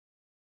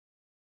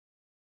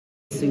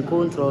Questo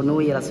incontro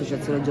noi e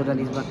l'Associazione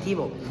Giornalismo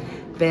Attivo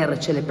per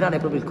celebrare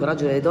proprio il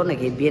coraggio delle donne,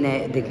 che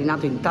viene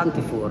declinato in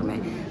tante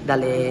forme,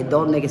 dalle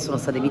donne che sono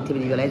state vittime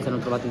di violenza e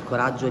hanno trovato il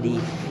coraggio di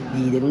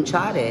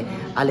denunciare,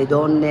 alle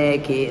donne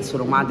che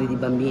sono madri di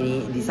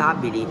bambini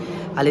disabili,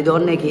 alle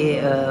donne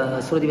che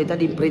sono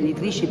diventate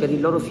imprenditrici per i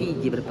loro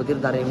figli, per poter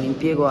dare un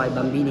impiego ai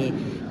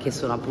bambini che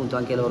sono appunto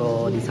anche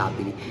loro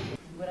disabili.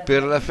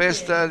 Per la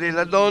festa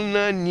della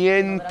donna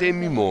niente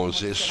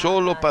mimose,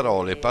 solo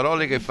parole,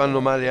 parole che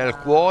fanno male al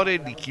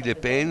cuore di chi le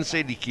pensa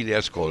e di chi le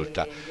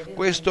ascolta.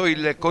 Questo è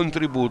il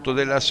contributo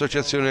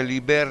dell'Associazione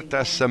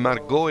Libertas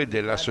Margot e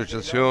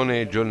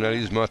dell'Associazione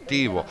Giornalismo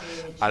Attivo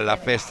alla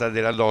festa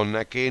della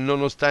donna, che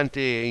nonostante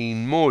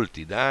in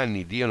molti da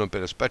anni diano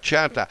per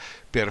spacciata,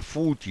 per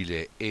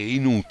futile e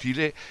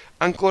inutile,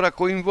 ancora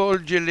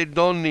coinvolge le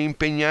donne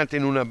impegnate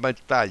in una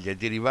battaglia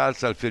di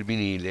rivalsa al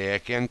femminile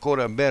che è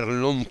ancora ben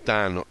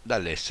lontano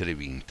dall'essere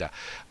vinta,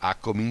 a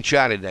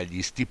cominciare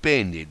dagli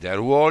stipendi e dai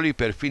ruoli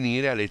per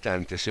finire alle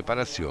tante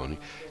separazioni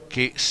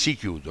che si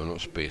chiudono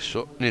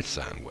spesso nel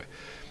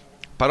sangue.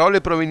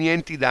 Parole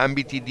provenienti da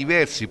ambiti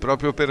diversi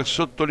proprio per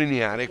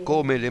sottolineare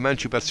come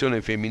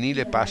l'emancipazione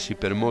femminile passi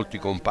per molti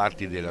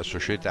comparti della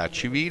società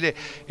civile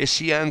e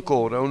sia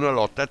ancora una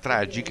lotta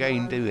tragica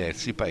in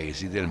diversi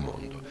paesi del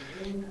mondo.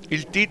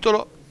 Il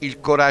titolo, Il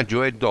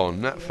coraggio è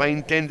donna, fa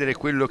intendere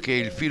quello che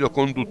è il filo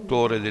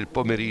conduttore del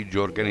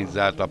pomeriggio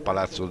organizzato a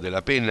Palazzo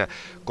Penna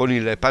con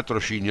il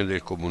patrocinio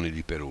del Comune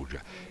di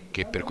Perugia,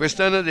 che per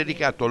quest'anno ha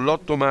dedicato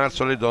l'8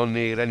 marzo alle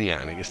donne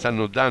iraniane che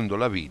stanno dando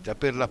la vita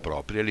per la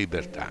propria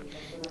libertà.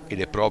 Ed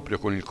è proprio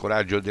con il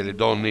coraggio delle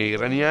donne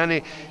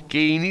iraniane che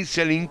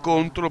inizia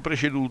l'incontro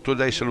preceduto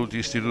dai saluti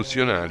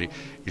istituzionali,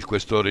 il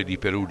questore di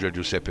Perugia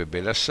Giuseppe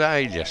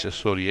Bellassai, gli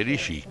assessori Eri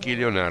Scicchi e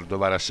Leonardo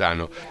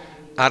Varassano.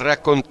 A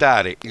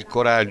raccontare il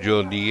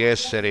coraggio di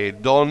essere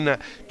donna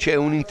c'è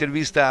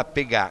un'intervista a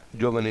Pegà,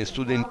 giovane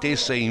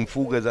studentessa in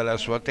fuga dalla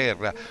sua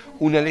terra,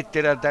 una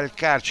lettera dal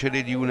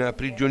carcere di una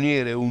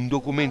prigioniera e un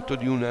documento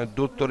di una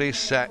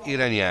dottoressa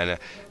iraniana,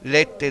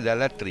 lette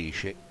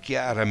dall'attrice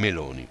Chiara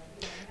Meloni.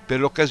 Per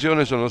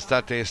l'occasione sono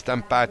state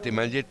stampate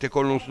magliette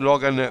con lo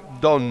slogan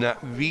Donna,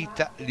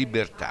 vita,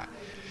 libertà.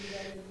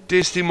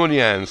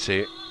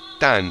 Testimonianze,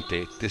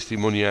 tante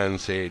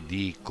testimonianze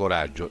di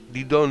coraggio,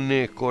 di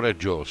donne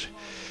coraggiose,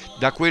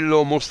 da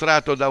quello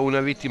mostrato da una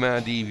vittima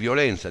di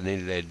violenza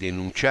nel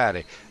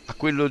denunciare, a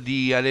quello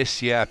di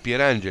Alessia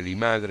Pierangeli,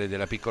 madre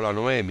della piccola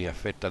Noemi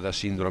affetta da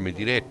sindrome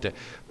di Rett,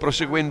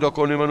 proseguendo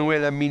con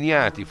Emanuela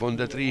Miniati,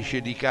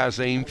 fondatrice di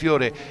Casa in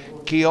Fiore,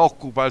 che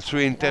occupa al suo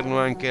interno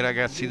anche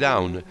ragazzi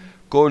Down,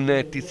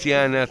 con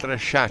Tiziana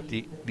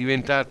Trasciatti,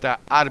 diventata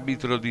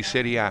arbitro di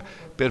Serie A,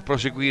 per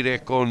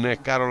proseguire con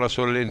Carola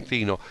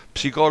Sorrentino,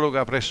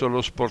 psicologa presso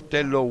lo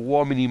sportello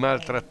Uomini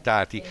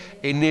Maltrattati,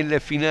 e nel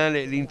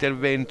finale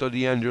l'intervento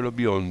di Angelo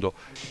Biondo,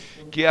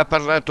 che ha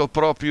parlato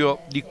proprio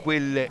di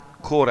quel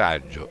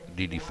coraggio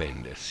di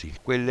difendersi,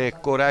 quel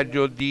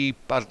coraggio di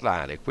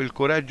parlare, quel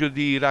coraggio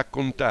di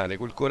raccontare,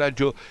 quel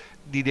coraggio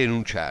di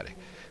denunciare,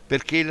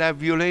 perché la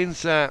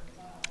violenza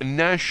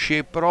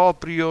nasce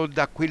proprio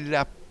da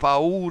quella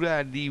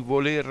paura di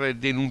voler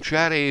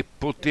denunciare e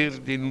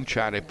poter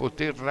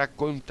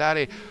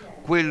raccontare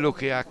quello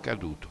che è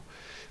accaduto,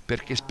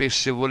 perché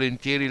spesso e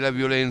volentieri la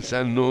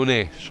violenza non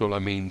è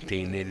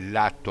solamente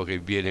nell'atto che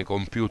viene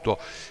compiuto,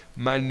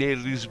 ma nel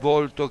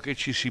risvolto che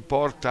ci si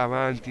porta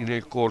avanti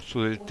nel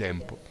corso del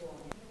tempo,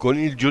 con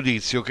il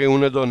giudizio che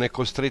una donna è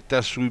costretta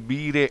a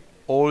subire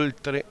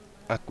oltre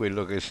a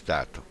quello che è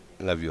stato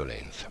la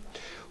violenza.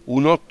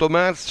 Un 8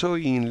 marzo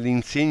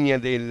all'insegna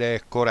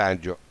del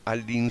coraggio,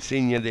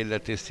 all'insegna della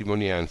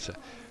testimonianza,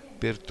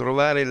 per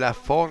trovare la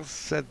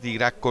forza di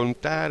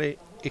raccontare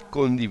e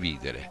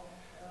condividere.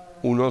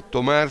 Un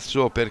 8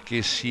 marzo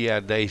perché sia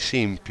da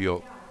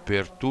esempio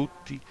per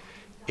tutti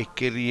e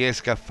che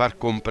riesca a far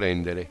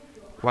comprendere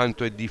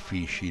quanto è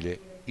difficile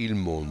il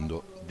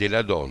mondo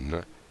della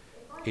donna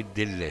e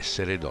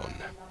dell'essere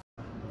donna.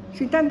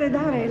 Si intende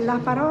dare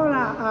la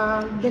parola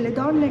a delle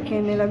donne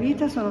che nella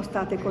vita sono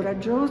state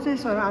coraggiose,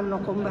 hanno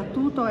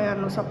combattuto e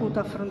hanno saputo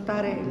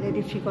affrontare le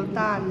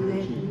difficoltà,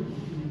 le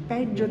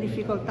peggio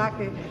difficoltà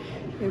che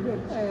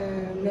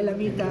nella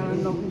vita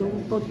hanno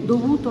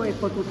dovuto e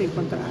potuto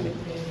incontrare.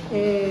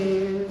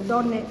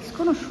 Donne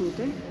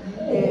sconosciute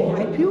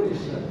ai più,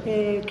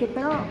 che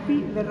però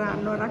qui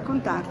verranno a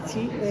raccontarci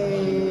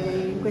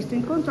in questo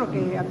incontro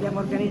che abbiamo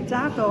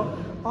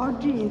organizzato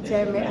oggi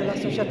insieme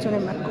all'Associazione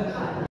Margot.